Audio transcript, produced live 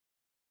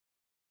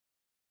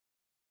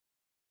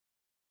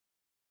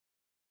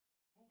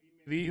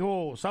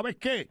dijo, ¿sabes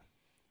qué?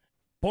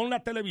 Pon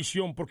la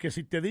televisión, porque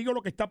si te digo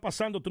lo que está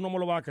pasando, tú no me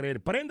lo vas a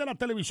creer. Prende la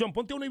televisión,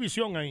 ponte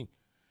Univisión ahí.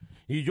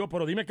 Y yo,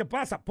 pero dime qué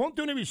pasa,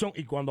 ponte Univisión.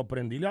 Y cuando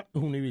prendí la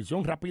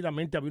Univisión,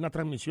 rápidamente había una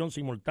transmisión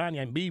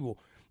simultánea en vivo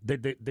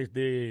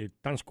desde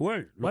Times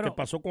Square. Lo que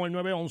pasó con el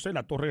 9/11,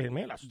 las Torres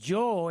Gemelas.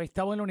 Yo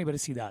estaba en la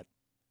Universidad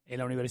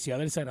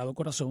del Sagrado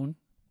Corazón,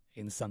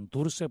 en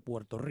Santurce,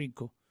 Puerto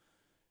Rico.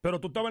 Pero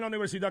tú estabas en la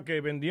universidad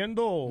que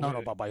vendiendo...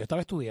 No, papá, yo estaba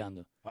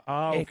estudiando.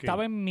 Okay.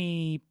 Estaba en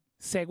mi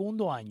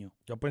segundo año.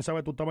 Yo pensaba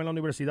que tú estabas en la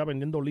universidad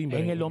vendiendo limber.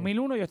 En el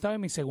 2001 yo estaba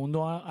en mi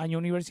segundo año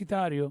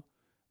universitario.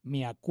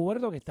 Me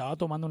acuerdo que estaba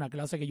tomando una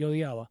clase que yo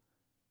odiaba.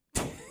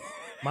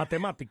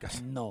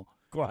 ¿Matemáticas? No.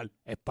 ¿Cuál?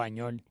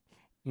 Español.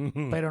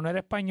 Pero no era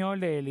español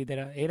de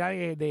literatura, era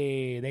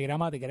de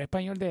gramática, era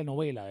español de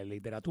novela, de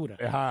literatura.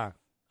 Ajá.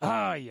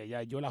 Ay,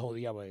 yo la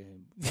jodía, pues.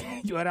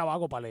 Yo era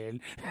vago para leer.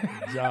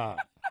 Ya.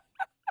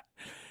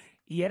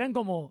 Y eran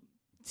como,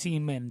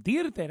 sin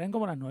mentirte, eran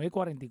como las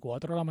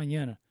 9:44 de la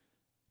mañana.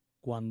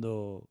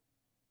 Cuando,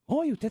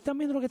 oye, ¿ustedes están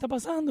viendo lo que está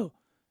pasando?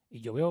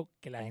 Y yo veo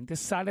que la gente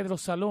sale de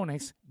los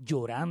salones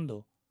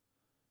llorando.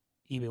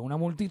 Y veo una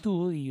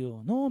multitud y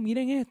yo, no,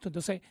 miren esto.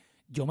 Entonces,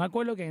 yo me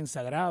acuerdo que en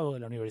Sagrado de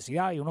la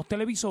universidad hay unos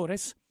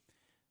televisores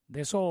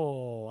de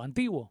esos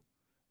antiguos,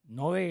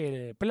 no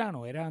de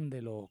plano, eran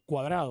de los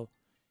cuadrados.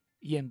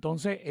 Y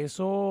entonces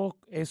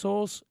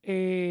esos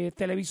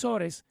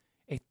televisores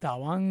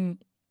estaban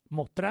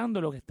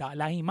mostrando lo que está,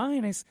 las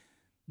imágenes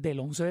del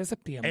 11 de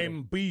septiembre.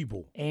 En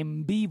vivo.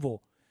 En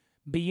vivo.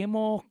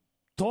 Vimos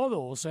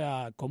todo, o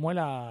sea, cómo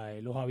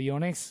los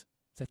aviones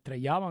se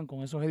estrellaban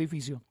con esos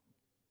edificios.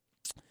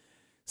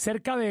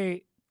 Cerca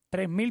de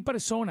 3,000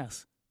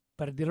 personas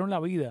perdieron la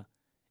vida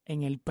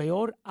en el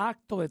peor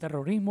acto de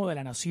terrorismo de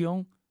la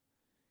nación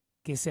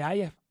que se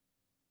haya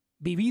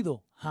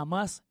vivido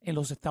jamás en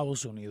los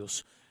Estados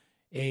Unidos.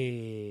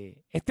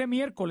 Este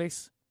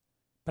miércoles,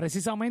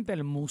 precisamente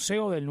el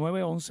Museo del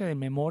 9/11 de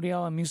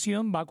Memorial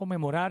Museum va a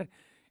conmemorar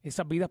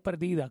esas vidas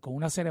perdidas con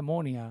una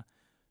ceremonia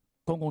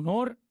con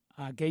honor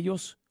a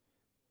aquellos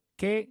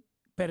que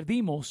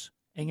perdimos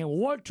en el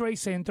World Trade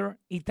Center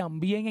y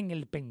también en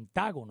el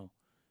Pentágono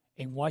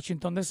en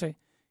Washington, D.C.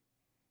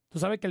 Tú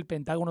sabes que el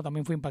Pentágono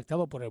también fue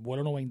impactado por el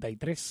vuelo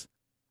 93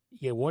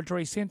 y el World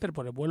Trade Center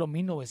por el vuelo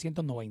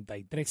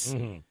 1993.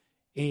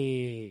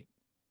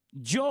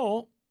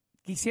 Yo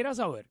quisiera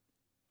saber,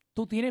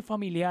 ¿tú tienes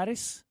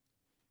familiares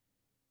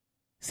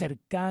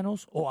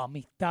cercanos o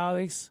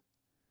amistades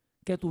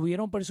que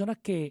tuvieron personas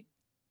que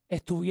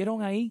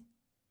estuvieron ahí,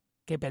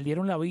 que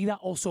perdieron la vida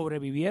o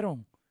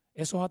sobrevivieron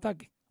esos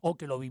ataques o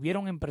que lo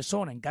vivieron en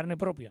persona, en carne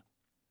propia?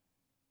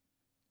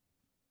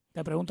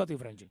 Te pregunto a ti,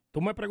 Frenchy.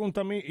 Tú me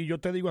preguntas a mí y yo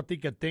te digo a ti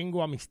que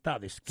tengo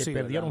amistades que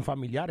perdieron, ¿verdad?,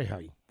 familiares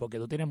ahí. Porque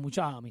tú tienes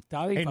muchas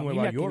amistades y en familias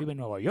Nueva York, que viven en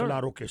Nueva York.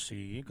 Claro que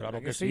sí,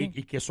 claro que sí.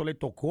 Y que eso le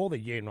tocó de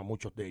lleno a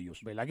muchos de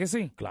ellos. ¿Verdad que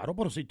sí? Claro,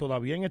 pero sí,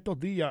 todavía en estos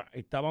días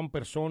estaban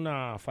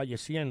personas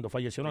fallecieron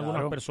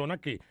algunas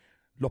personas que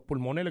los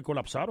pulmones le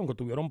colapsaron, que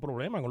tuvieron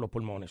problemas con los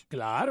pulmones.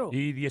 Claro.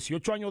 Y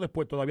 18 años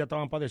después todavía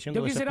estaban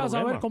padeciendo de ese problema. Yo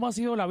quisiera saber cómo ha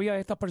sido la vida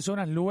de estas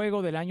personas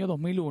luego del año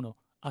 2001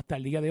 hasta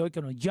el día de hoy,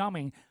 que nos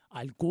llamen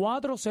al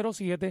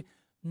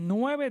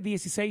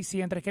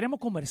 407-916-103. Queremos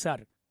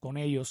conversar con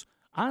ellos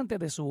antes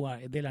de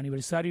del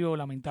aniversario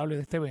lamentable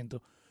de este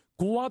evento.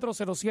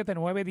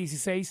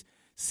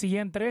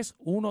 407-916-103,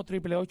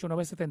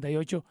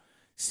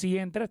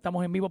 1-888-978-103.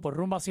 Estamos en vivo por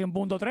Rumba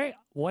 100.3.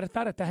 Buenas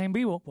tardes, estás en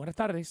vivo. Buenas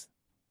tardes.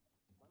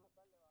 Buenas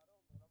tardes, varón.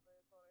 Mi nombre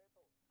es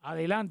Toreto.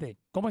 Adelante.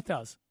 ¿Cómo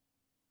estás?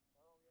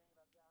 Todo bien,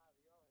 gracias a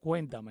Dios.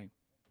 Cuéntame.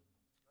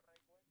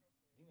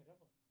 Yo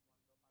recuerdo que cuando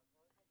pasó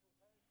ese suceso,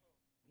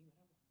 mi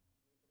primera hija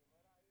había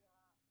tenido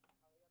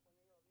vida,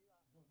 que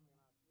nació el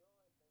 28 de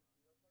agosto. Y cuando llegó el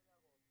 11 de septiembre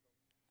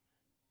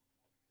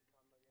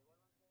ya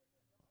tenía días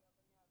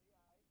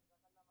ahí que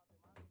sacar la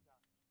matemática.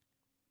 Mira,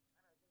 esos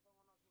son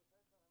unos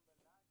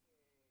sucesos en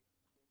verdad que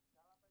cada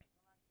persona que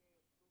estuvo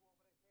presente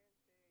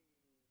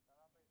y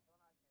cada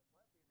persona que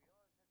vivió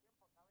ese tiempo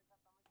sabe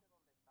exactamente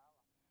dónde estaba.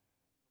 Son cosas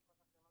que no se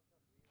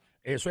olvidan.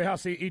 Eso es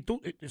así. Y tú,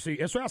 sí,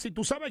 eso es así.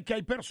 Tú sabes que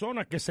hay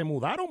personas que se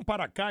mudaron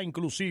para acá,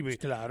 inclusive,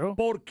 Claro,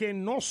 porque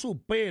no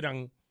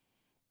superan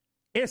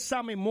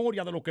esa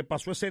memoria de lo que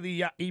pasó ese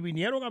día y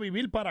vinieron a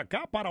vivir para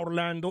acá, para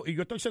Orlando. Y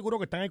yo estoy seguro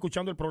que están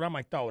escuchando el programa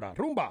a esta hora.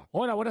 Rumba.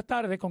 Hola, buenas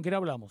tardes. ¿Con quién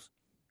hablamos?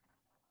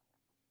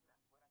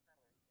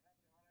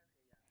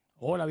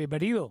 Hola,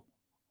 bienvenido.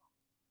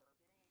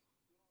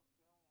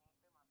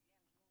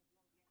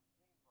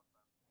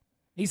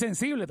 Y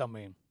sensible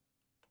también.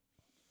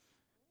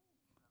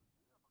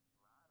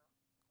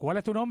 ¿Cuál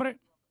es tu nombre?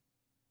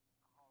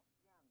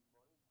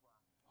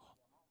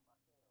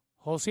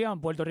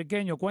 Josián,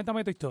 puertorriqueño.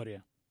 Cuéntame tu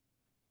historia.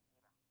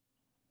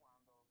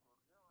 Cuando ocurrió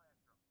esto, yo estaba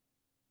con mis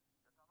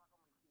hijos en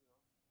Miami,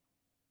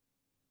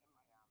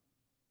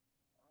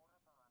 en un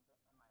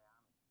restaurante en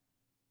Miami,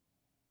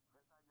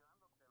 desayunando,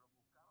 que los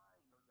buscaba y los llevaba a la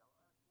escuela y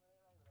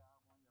bregaba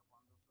con ellos.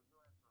 Cuando ocurrió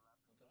esto, la primera impresión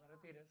que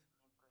estuvieron ellos.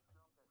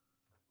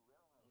 La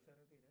segunda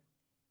vez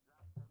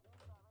que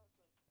estrelló el avión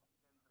arriba,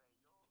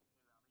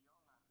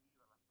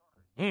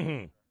 las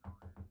torres,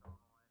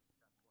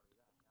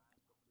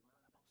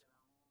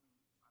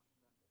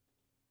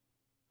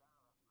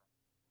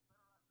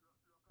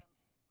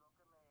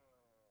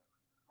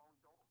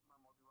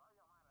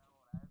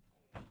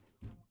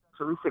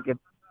 eso dice que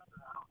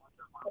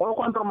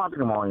 ¿cuántos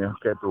matrimonios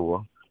que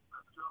tuvo?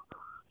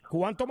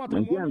 ¿Cuántos ¿Me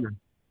matrimonios?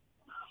 entiendes?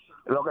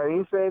 Lo que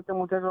dice este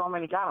muchacho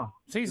americano.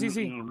 Sí.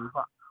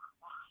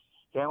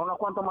 Que en unos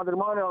cuantos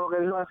matrimonios, lo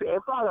que dijo así,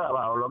 esto ha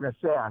grabado, lo que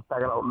sea, está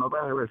grabado, no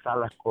puedes reversar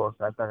las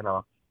cosas, está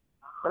grabado.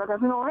 Pero que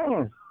así no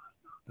es.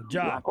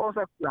 Ya. La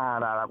cosa es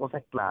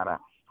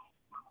clara.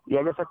 Y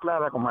hay que ser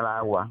clara como el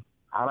agua.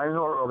 Ahora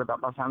mismo lo que está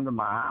pasando en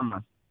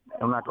Bahamas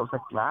es una cosa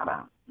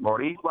clara.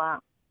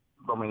 Boricua,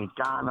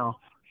 dominicano,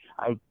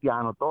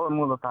 haitiano, todo el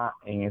mundo está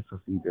en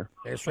esos sitios.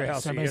 Eso es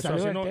así. Se me eso salió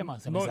así, del no, tema,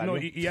 se me no, salió.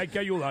 y hay que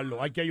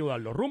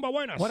ayudarlo. Rumba,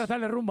 buenas. Buenas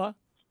tardes, Rumba.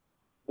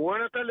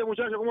 Buenas tardes,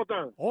 muchachos, ¿cómo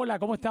están? Hola,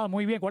 ¿cómo estás?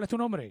 Muy bien. ¿Cuál es tu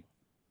nombre?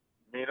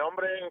 Mi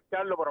nombre es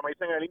Carlos, pero me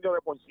dicen el indio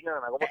de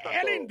Ponciana. ¿Cómo están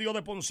El todos? indio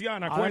de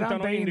Ponciana, Adelante,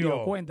 cuéntanos,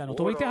 indio. cuéntanos.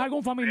 Bueno, ¿Tuviste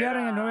algún familiar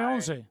en el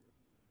 911?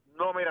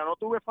 No, mira, no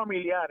tuve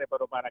familiares,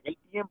 pero para aquel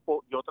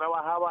tiempo yo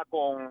trabajaba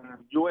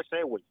con US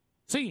Airways.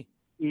 Sí.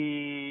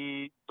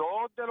 Y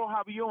dos de los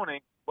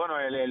aviones, bueno,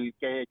 el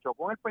que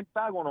chocó en el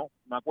Pentágono,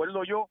 me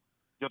acuerdo yo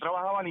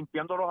trabajaba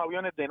limpiando los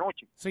aviones de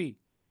noche. Sí.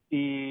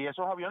 Y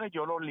esos aviones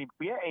yo los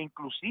limpié e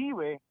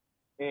inclusive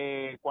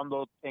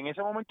cuando en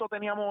ese momento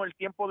teníamos el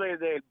tiempo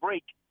del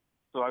break,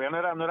 todavía no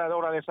era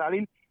hora de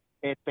salir,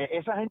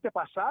 esa gente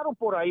pasaron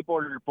por ahí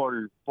por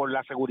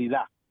la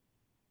seguridad.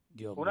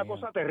 Dios Una mío.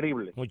 cosa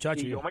terrible.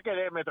 Muchacho, Y yo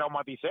me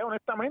traumaticé,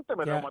 honestamente,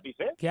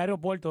 traumaticé ¿Qué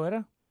aeropuerto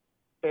era?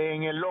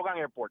 en el Logan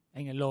Airport.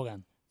 En el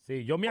Logan.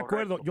 Sí, yo me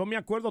acuerdo,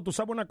 tú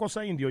sabes una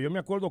cosa, indio, yo me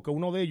acuerdo que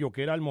uno de ellos,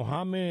 que era el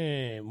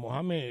Mohamed,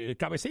 el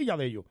cabecilla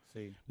de ellos,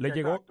 Sí.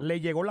 le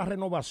llegó la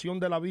renovación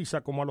de la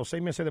visa como a los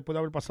 6 meses después de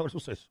haber pasado el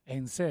suceso.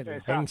 ¿En serio?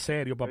 Exacto. En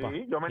serio, papá.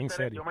 Sí, yo me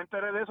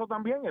enteré de eso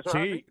también. Eso es Sí,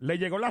 así. le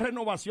llegó la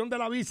renovación de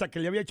la visa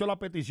que le había hecho la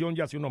petición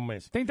ya hace unos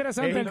meses. Está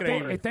interesante, Es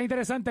increíble. está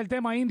interesante el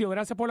tema, indio.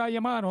 Gracias por la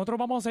llamada. Nosotros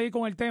vamos a seguir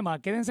con el tema.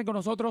 Quédense con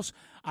nosotros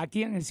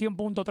aquí en el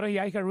 100.3 y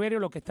iHeartRadio.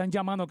 Los que están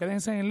llamando,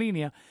 quédense en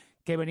línea,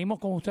 que venimos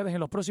con ustedes en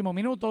los próximos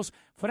minutos.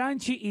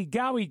 Franchi y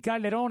Gaby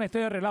Calderón,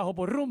 estoy de relajo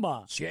por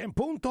Rumba.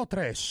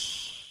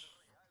 100.3.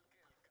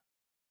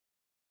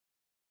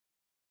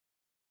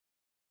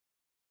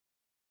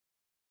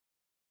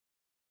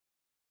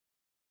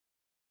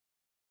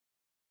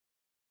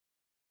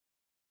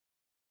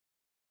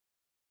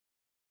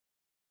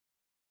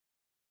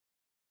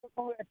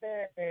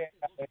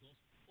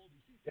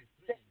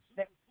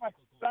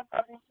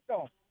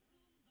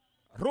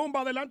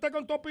 Rumba, adelante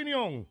con tu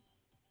opinión.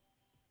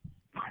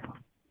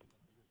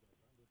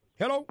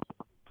 Hello.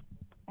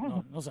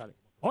 No sale.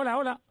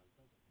 Hola.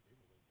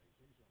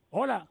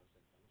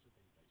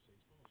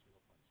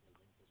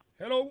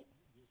 Hello.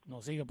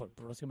 No, sigue por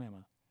próxima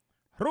llamada.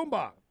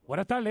 Rumba.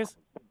 Buenas tardes.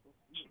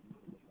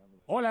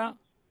 Hola.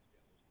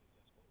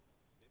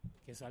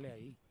 ¿Qué sale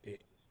ahí?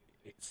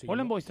 Sí,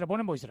 Ponle en no. voice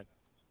track.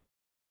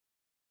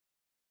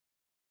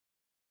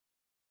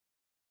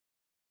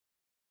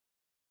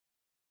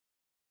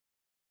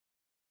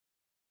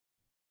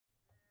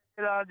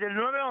 La del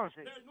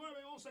 911. Del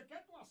 911, ¿qué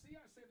tú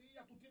hacías ese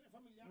día? ¿Tú tienes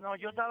familia? No,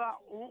 yo estaba,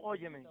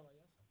 óyeme,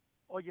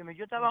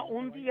 yo estaba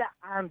un día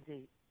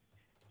antes.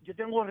 Yo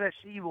tengo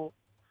recibo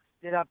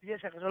de la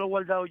pieza que se lo he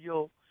guardado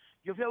yo.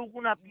 Yo fui a buscar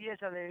una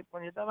pieza de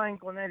cuando yo estaba en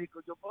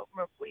Connecticut. Yo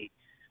me fui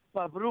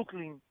para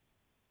Brooklyn,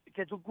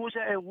 que tú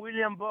cruzas el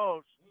William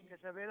Balls, que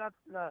se ve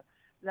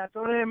la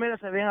Torre Gemela,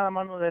 se ve a la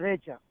mano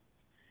derecha.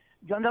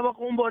 Yo andaba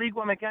con un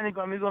boricua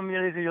mecánico, amigo mío,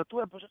 y le dije yo, tú,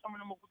 por eso a mí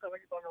no me gusta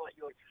venir para Nueva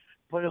York,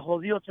 por el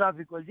jodido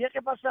tráfico. El día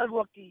que pasa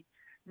algo aquí,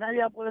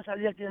 nadie puede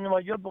salir aquí de Nueva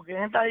York, porque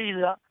en esta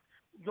isla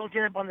no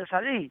tiene para dónde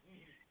salir.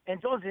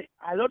 Entonces,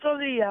 al otro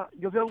día,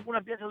 yo fui a buscar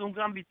una pieza de un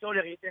Gran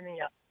Victoria que yo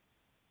tenía.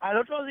 Al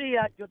otro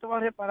día, yo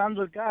estaba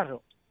reparando el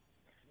carro.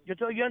 Yo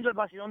estoy oyendo el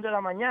vacilón de la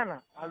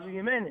mañana a Luis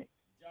Jiménez.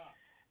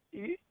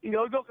 Y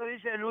oigo que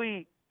dice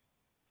Luis,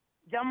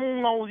 llamo a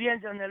una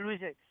audiencia donde Luis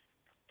dice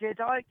que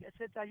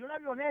se trayó una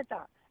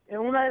avioneta en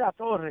una de las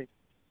torres.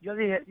 Yo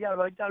dije,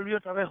 diablo, ahí está Luis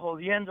otra vez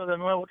jodiendo de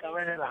nuevo, otra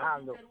vez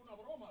relajando.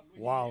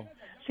 Wow.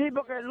 Sí,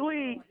 porque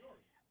Luis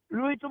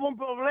tuvo un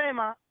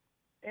problema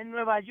en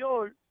Nueva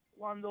York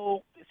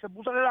cuando se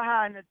puso a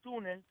relajar en el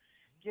túnel,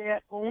 que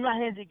con una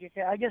gente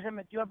que alguien se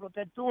metió a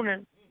explotar el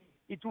túnel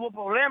y tuvo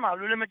problemas. A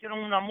Luis le metieron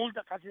una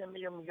multa casi de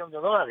 $1 millón.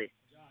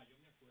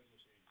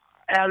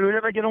 A Luis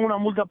le metieron una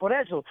multa por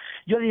eso.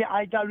 Yo dije,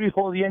 ahí está Luis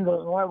jodiendo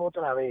de nuevo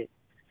otra vez.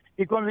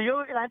 Y cuando yo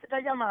veo que la gente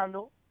está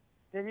llamando,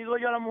 le digo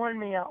yo a la mujer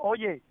mía,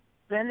 oye,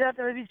 prende la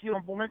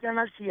televisión, pon el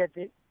canal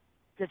 7,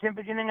 que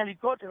siempre tienen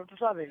helicóptero, tú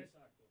sabes,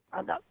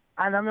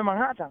 andando en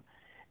Manhattan.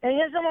 En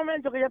ese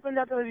momento que ella prende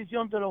la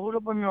televisión, te lo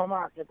juro por mi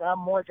mamá, que estaba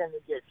muerta en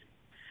el Jersey.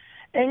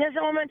 En ese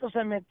momento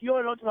se metió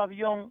el otro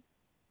avión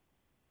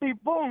y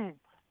 ¡pum!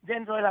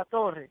 Dentro de la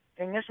torre.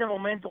 En ese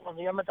momento,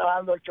 cuando ella me estaba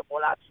dando el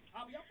chocolate.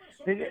 Había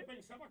personas que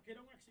pensaban que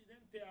era un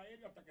accidente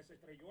aéreo hasta que se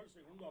estrelló el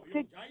segundo avión.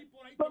 Sí, Ya ahí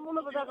por ahí todo el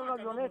mundo pensaba que era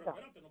una avioneta.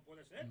 Espérate, no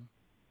puede ser.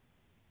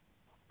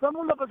 Todo el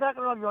mundo pensaba que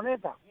era una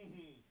avioneta.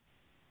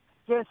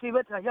 Que se iba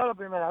a estrellar la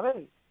primera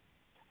vez.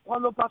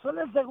 Cuando pasó en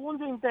el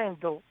segundo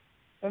intento,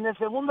 en el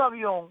segundo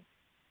avión,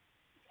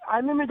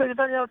 ahí mismo yo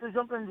tenía la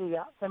televisión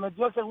prendida, se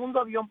metió el segundo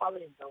avión para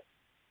adentro.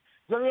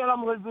 Yo le dije a la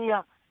mujer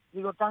mía,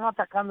 digo, están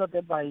atacando a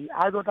este país.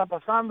 Algo está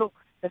pasando,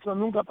 eso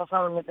nunca ha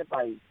pasado en este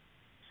país.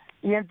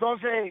 Y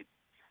entonces,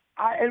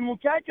 el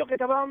muchacho que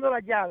estaba dando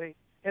la llave,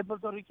 el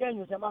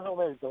puertorriqueño, se llama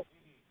Roberto,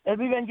 él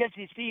vive en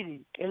Jersey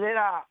City.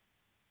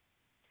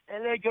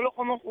 Yo lo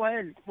conozco a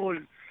él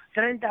por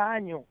 30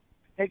 años.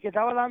 El que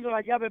estaba dando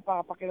la llave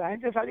para que la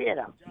gente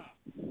saliera.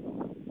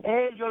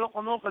 Yo lo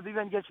conozco, él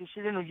vive en Jersey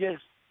City, New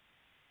Jersey.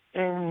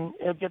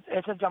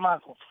 Ese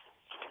chamaco.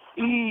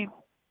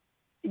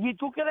 Y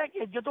tú crees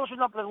que, yo te voy a hacer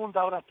una pregunta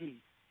ahora a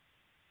ti.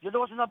 Yo te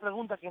voy a hacer una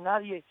pregunta que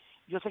nadie,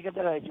 yo sé que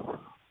te la he hecho.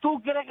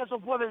 ¿Tú crees que eso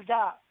fue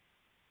verdad?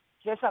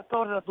 Que esa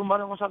torre la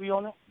tumbaron en los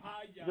aviones.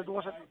 Yo te voy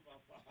a hacer...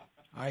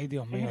 Ay,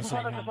 Dios Y mío, tú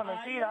sabes que señor. eso es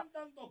mentira.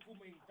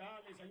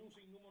 documentales, hay un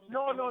sinnúmero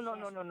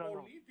de No.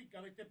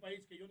 política de este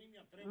país que yo ni me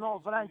atrevo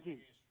No, a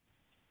escribir eso.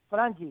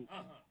 Franchi,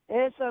 Ajá.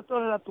 esa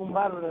torre la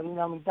tumbaron, la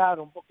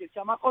dinamitaron, porque el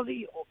chamaco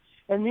dijo,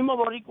 el mismo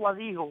boricua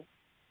dijo,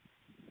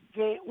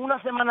 que una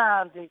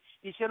semana antes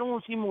hicieron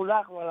un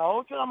simulacro a las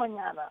 8 de la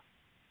mañana.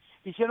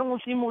 Hicieron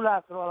un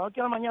simulacro a las 8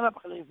 de la mañana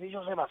para que el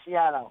edificio se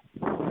vaciara.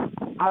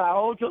 A las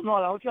 8 de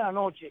la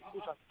noche.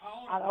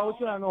 A las 8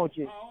 de la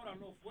noche. Ahora,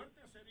 lo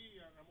fuerte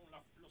sería, Ramón, lo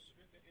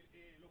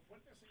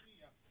fuerte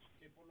sería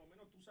que por lo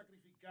menos tú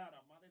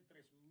sacrificaras más de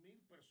 3,000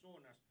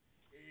 personas,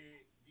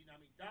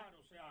 dinamitar,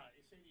 o sea,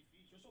 ese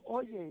edificio, esos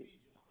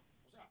edificios.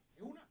 O sea,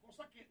 es una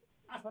cosa que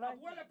hasta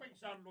duele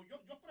pensarlo. Yo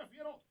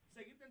prefiero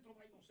seguir dentro de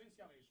la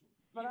inocencia de eso.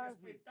 Y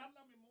respetar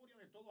la memoria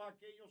de todos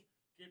aquellos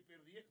que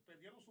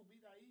perdieron su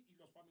vida ahí y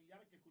los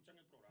familiares que escuchan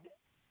el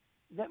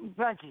programa.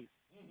 Franchi,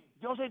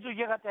 yo sé que tú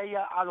llegaste ahí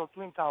a los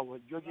Twin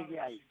Towers. Yo llegué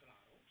ahí. Sí, claro.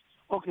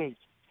 Ok.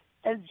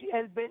 El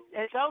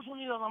Estados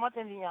Unidos nada más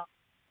tenía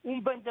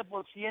un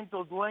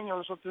 20% dueño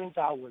de esos Twin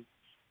Towers.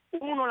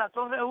 La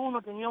torre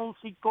 1 tenía un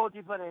zip code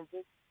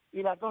diferente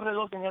y la torre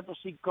 2 tenía otro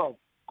zip code,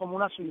 como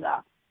una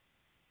ciudad.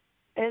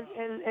 El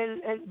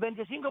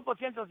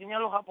 25% lo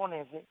tenían los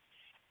japoneses,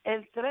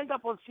 el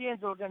 30%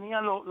 lo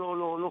tenían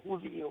los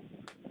judíos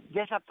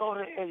de esa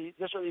torre, de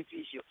esos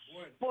edificios.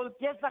 Bueno. ¿Por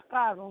qué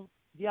sacaron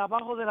de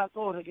abajo de la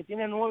torre, que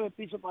tiene 9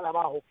 pisos para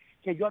abajo,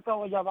 que yo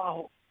estaba allá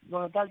abajo,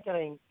 donde está el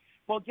tren?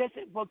 ¿Por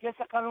qué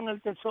sacaron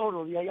el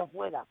tesoro de ahí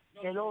afuera?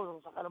 El oro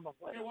lo sacaron para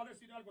afuera. Te voy a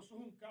decir algo, eso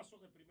es un caso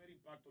de primer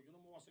impacto. Yo no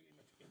me voy a seguir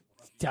metiendo.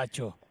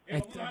 Chacho,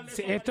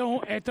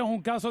 esto es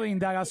un caso de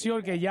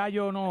indagación que ya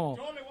yo no...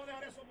 Yo le voy a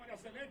dejar eso a María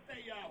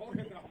Celeste y a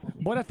Jorge Ramón.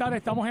 Buenas tardes,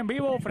 estamos en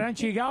vivo.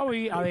 Franchi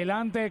Gaby,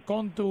 adelante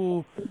con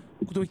tu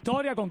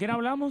historia. ¿Con quién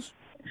hablamos?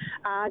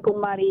 Con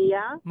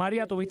María.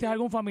 María, ¿tuviste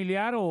algún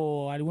familiar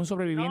o algún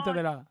sobreviviente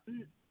de la...?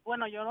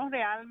 Bueno, yo no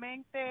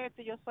realmente,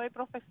 yo soy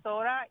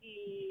profesora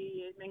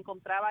y me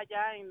encontraba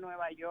ya en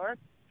Nueva York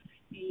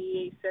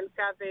y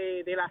cerca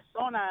de la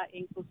zona,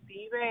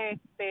 inclusive...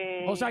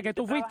 O sea, que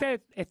tú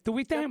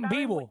estuviste en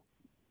vivo.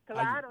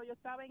 Claro, yo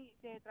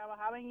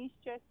trabajaba en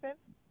Eastchester,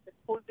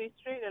 School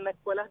District, en las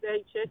escuelas de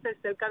Eastchester,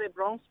 cerca de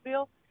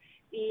Bronxville,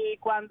 y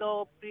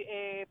cuando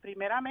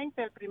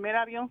primeramente el primer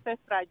avión se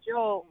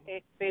estrelló,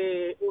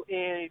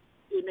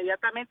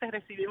 inmediatamente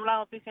recibimos la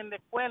noticia en la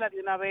escuela, de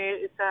una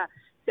vez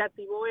se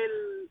activó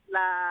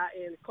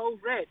el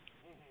Code Red,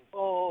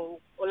 o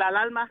la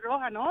alarma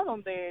roja, ¿no?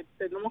 Donde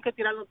tenemos que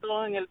tirarlo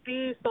todo en el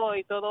piso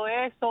y todo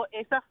eso.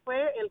 Esa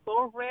fue el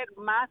Code Red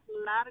más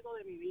largo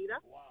de mi vida,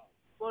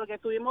 porque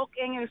estuvimos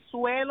en el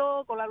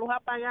suelo con la luz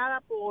apagada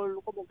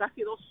por como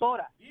casi 2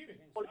 horas,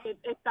 porque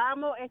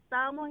estábamos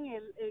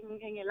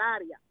en el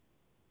área.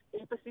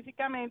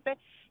 Específicamente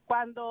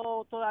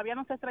cuando todavía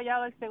no se ha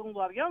estrellado el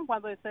segundo avión.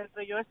 Cuando se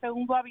estrelló el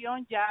segundo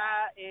avión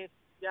ya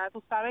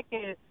tú sabes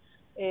que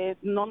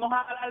no nos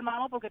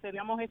alarmamos porque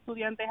teníamos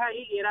estudiantes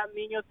ahí y eran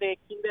niños de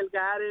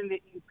kindergarten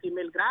y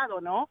primer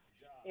grado, ¿no?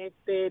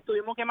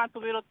 Tuvimos que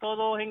mantenerlos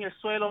todos en el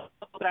suelo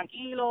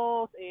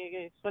tranquilos,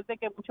 suerte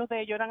que muchos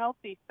de ellos eran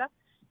autistas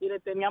y le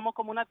teníamos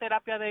como una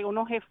terapia de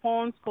unos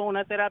headphones con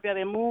una terapia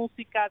de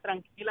música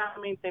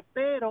tranquilamente,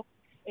 pero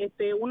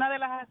una de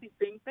las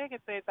asistentes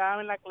que estaba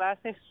en la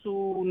clase,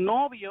 su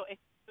novio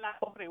está en la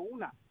torre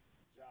 1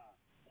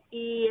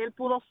 y él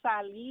pudo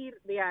salir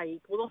de ahí,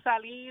 pudo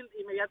salir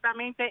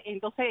inmediatamente.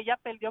 Entonces ella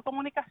perdió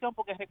comunicación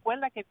porque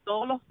recuerda que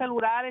todos los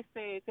celulares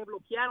se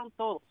bloquearon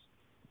todos,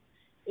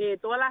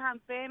 todas las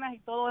antenas y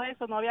todo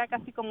eso, no había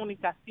casi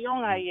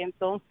comunicación ahí.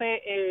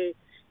 Entonces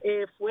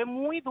fue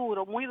muy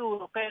duro,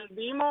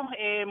 perdimos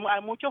a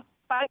muchos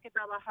padres que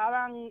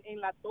trabajaban en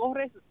la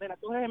torre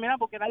gemela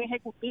porque eran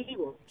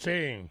ejecutivos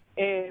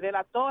de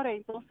la torre.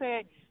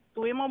 Entonces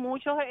tuvimos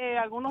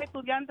algunos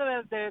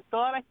estudiantes de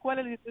toda la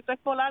escuela, el distrito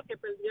escolar, que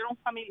perdieron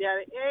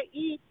familiares.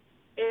 Y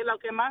lo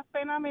que más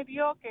pena me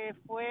dio que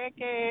fue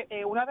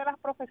que una de las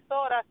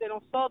profesoras de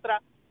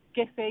nosotras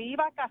que se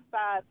iba a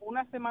casar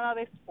una semana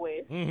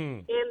después,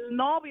 el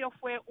novio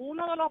fue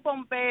uno de los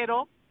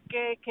bomberos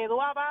que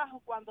quedó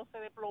abajo cuando se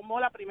desplomó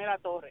la primera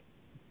torre.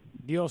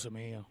 Dios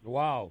mío.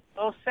 Wow.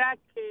 O sea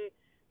que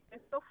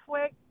esto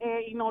fue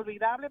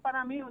inolvidable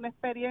para mí, una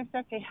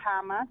experiencia que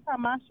jamás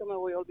yo me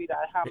voy a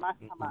olvidar, jamás.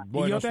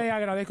 Bueno, y yo te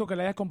agradezco que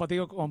la hayas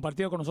compartido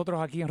con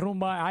nosotros aquí en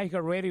Rumba,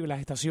 iHeartRadio y las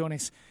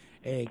estaciones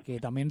que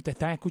también te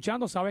están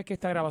escuchando. Sabes que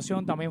esta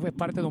grabación también fue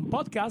parte de un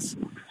podcast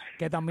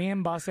que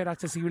también va a ser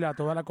accesible a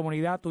toda la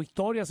comunidad. Tu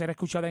historia será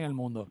escuchada en el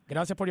mundo.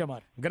 Gracias por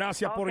llamar.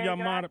 Gracias por Ok,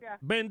 llamar. gracias.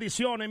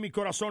 Bendiciones, mi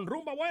corazón.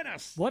 Rumba,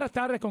 buenas. Buenas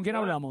tardes, ¿con quién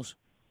hablamos?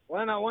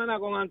 Buena,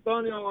 con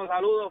Antonio, con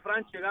saludos,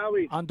 Franchi,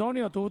 Gaby.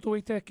 Antonio, ¿tú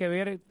tuviste que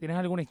ver, tienes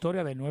alguna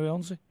historia del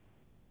 9/11?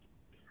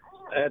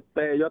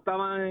 Yo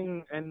estaba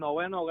en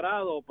noveno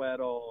grado,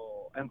 pero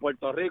en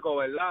Puerto Rico,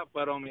 ¿verdad?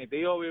 Pero mi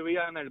tío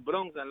vivía en el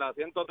Bronx, en la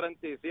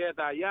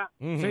 137 allá,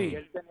 Ujú. y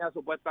él tenía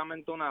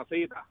supuestamente una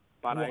cita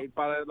para ir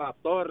para las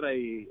torres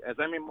y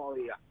ese mismo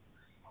día.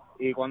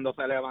 Y cuando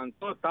se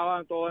levantó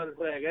estaba todo el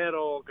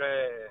reguero que,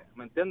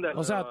 ¿me entiendes?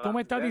 O sea, tú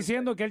me estás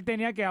diciendo que él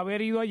tenía que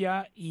haber ido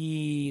allá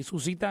y su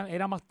cita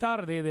era más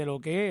tarde de lo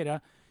que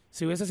era.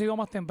 Si hubiese sido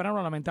más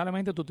temprano,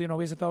 lamentablemente tu tío no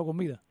hubiese estado con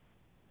vida.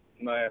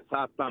 No,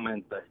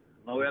 exactamente.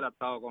 No hubiera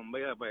estado con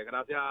vida, pues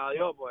gracias a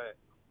Dios, pues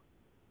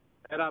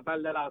era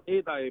tarde la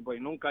cita y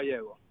pues nunca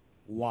llegó.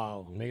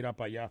 Wow, mira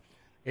para allá.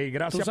 Tú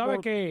Gracias sabes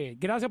por... que,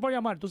 gracias por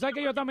llamar. Tú sabes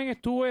que yo también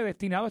estuve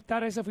destinado a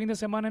estar ese fin de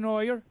semana en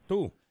Nueva York.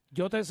 Tú.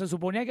 Se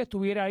suponía que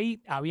estuviera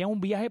ahí. Había un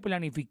viaje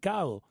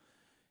planificado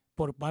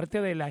por parte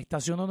de la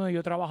estación donde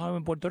yo trabajaba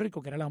en Puerto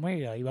Rico, que era la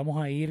Mega.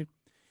 Íbamos a ir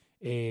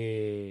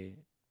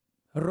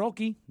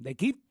Rocky de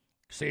Kid.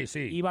 Sí, sí.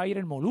 Iba a ir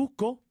el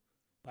Molusco.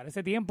 Para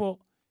ese tiempo,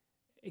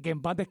 que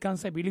en paz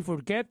descanse Billy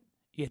Fourquet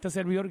y este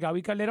servidor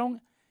Gaby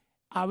Calderón.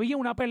 Había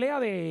una pelea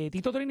de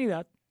Tito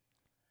Trinidad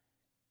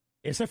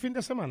 ¿Ese fin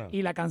de semana?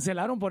 y la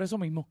cancelaron por eso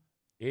mismo.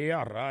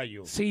 A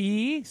rayo.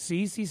 Sí.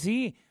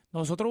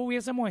 Nosotros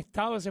hubiésemos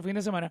estado ese fin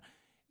de semana.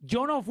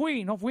 Yo no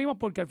fuimos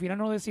porque al final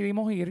no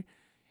decidimos ir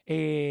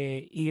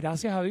y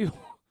gracias a Dios,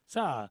 o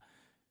sea,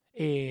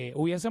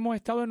 hubiésemos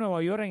estado en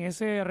Nueva York en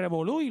ese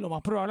revolú y lo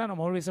más probable a lo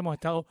mejor hubiésemos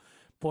estado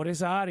por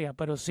esa área,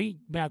 pero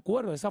sí, me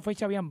acuerdo, de esa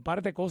fecha había un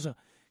par de cosas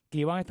que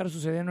iban a estar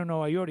sucediendo en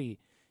Nueva York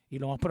y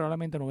lo más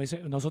probablemente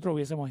nosotros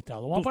hubiésemos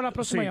estado. Vamos para la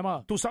próxima Sí,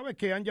 llamada. Tú sabes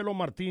que Ángelo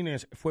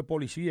Martínez fue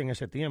policía en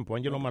ese tiempo.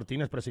 Ángelo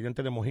Martínez,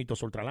 presidente de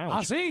Mojitos Ultra Lounge.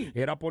 Ah, sí,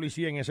 Era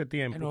policía en ese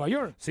tiempo. en Nueva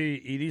York. Sí,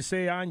 y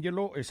dice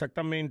Ángelo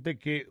exactamente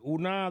que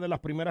una de las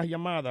primeras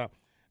llamadas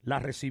la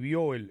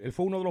recibió él. Él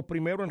fue uno de los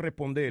primeros en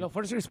responder. Los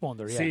first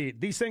responders, Sí,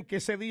 dicen que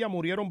ese día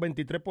murieron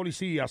 23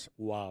 policías.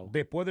 Wow.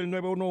 Después del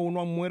 911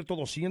 han muerto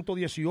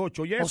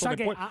 218. Y eso O sea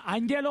después... que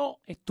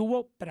Ángelo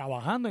estuvo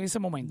trabajando en ese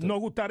momento.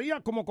 Nos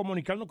gustaría como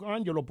comunicarnos con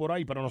Ángelo por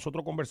ahí para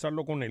nosotros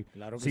conversarlo con él.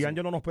 Claro que si sí.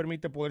 Ángelo nos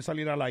permite poder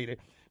salir al aire.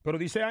 Pero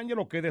dice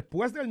Ángelo que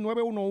después del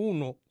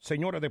 911,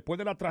 señores, después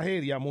de la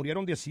tragedia,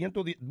 murieron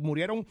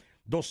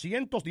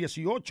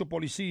 218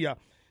 policías.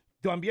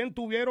 También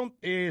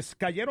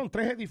cayeron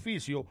 3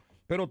 edificios,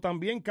 pero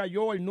también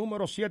cayó el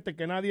número 7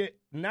 que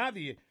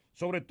nadie,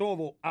 sobre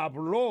todo,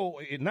 habló.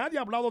 Nadie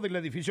ha hablado del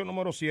edificio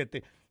número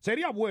 7.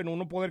 Sería bueno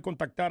uno poder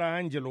contactar a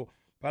Ángelo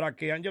para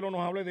que Ángelo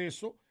nos hable de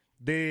eso,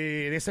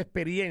 de esa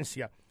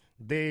experiencia,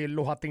 de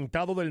los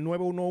atentados del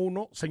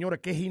 911, señores,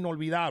 que es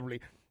inolvidable.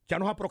 Ya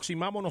nos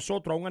aproximamos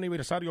nosotros a un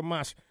aniversario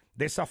más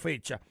de esa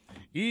fecha.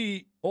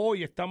 Y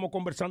hoy estamos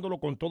conversándolo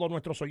con todos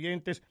nuestros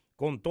oyentes,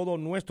 con todos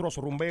nuestros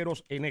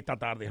rumberos en esta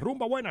tarde.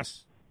 Rumba,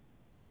 buenas.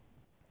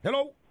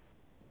 Hello.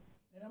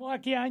 Tenemos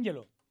aquí a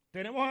Ángelo.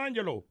 Tenemos a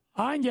Ángelo.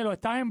 Ángelo,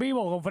 estás en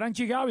vivo con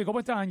Franchi y Gaby. ¿Cómo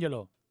estás,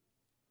 Ángelo?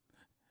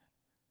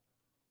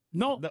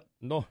 No,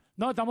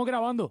 estamos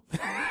grabando.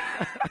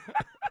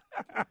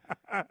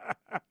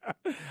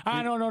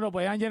 No,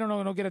 pues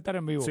Ángelo no quiere estar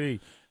en vivo. Sí.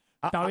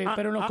 Está bien,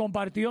 pero nos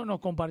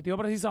compartió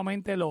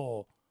precisamente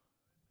lo...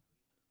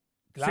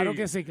 Claro Sí.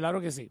 que sí, claro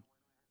que sí.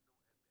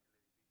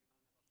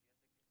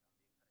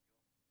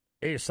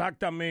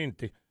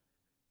 Exactamente.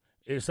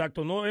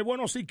 Exacto. No, es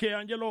bueno sí que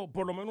Ángelo,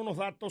 por lo menos unos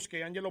datos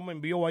que Ángelo me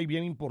envió ahí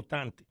bien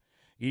importantes.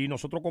 Y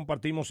nosotros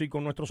compartimos sí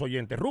con nuestros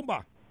oyentes.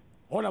 Rumba.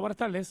 Hola, buenas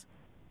tardes.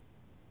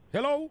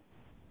 Hello.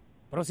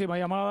 Próxima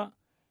llamada.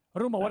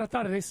 Rumba, buenas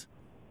tardes.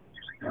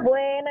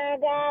 Buena,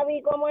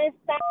 Gaby, ¿cómo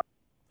estás?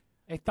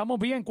 Estamos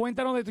bien,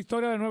 cuéntanos de tu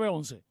historia del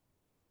 911.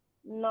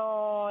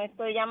 No,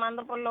 estoy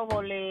llamando por los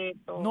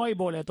boletos. No hay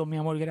boletos, mi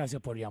amor,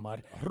 gracias por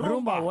llamar.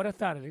 Rumba, buenas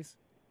tardes.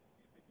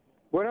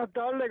 Buenas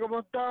tardes, ¿cómo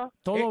está?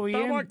 ¿Todo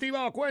bien? Estamos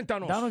activados,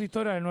 cuéntanos. Danos tu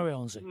historia del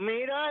 911.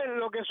 Mira,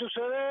 lo que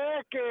sucede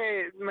es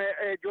que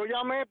yo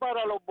llamé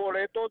para los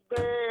boletos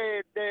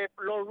de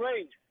los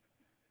Rays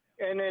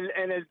en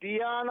el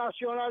Día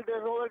Nacional de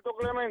Roberto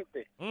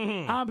Clemente.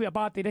 Ujú. Ah, mi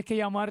papá, tienes que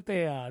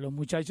llamarte a los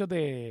muchachos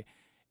de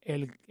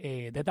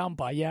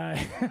Tampa. Ya.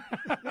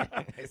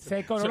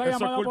 Se coló la Eso es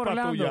llamada por culpa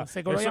Orlando. tuya.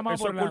 Se coló la Eso- llamada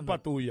eso por es culpa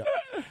Orlando. tuya.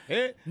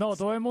 No,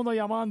 todo el mundo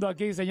llamando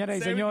aquí, señoras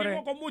y señores.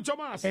 Seguimos con mucho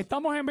más.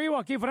 Estamos en vivo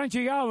aquí, Franchi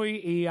y Gaby,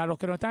 y a los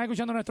que nos están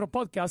escuchando en nuestros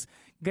podcasts,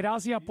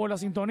 gracias por la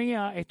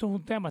sintonía. Esto es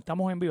un tema,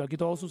 estamos en vivo, aquí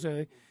todo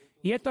sucede.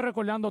 Y esto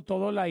recordando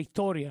toda la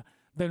historia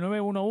del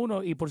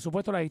 911 y por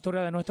supuesto la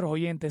historia de nuestros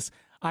oyentes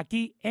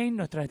aquí en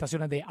nuestras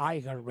estaciones de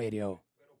iHeartRadio.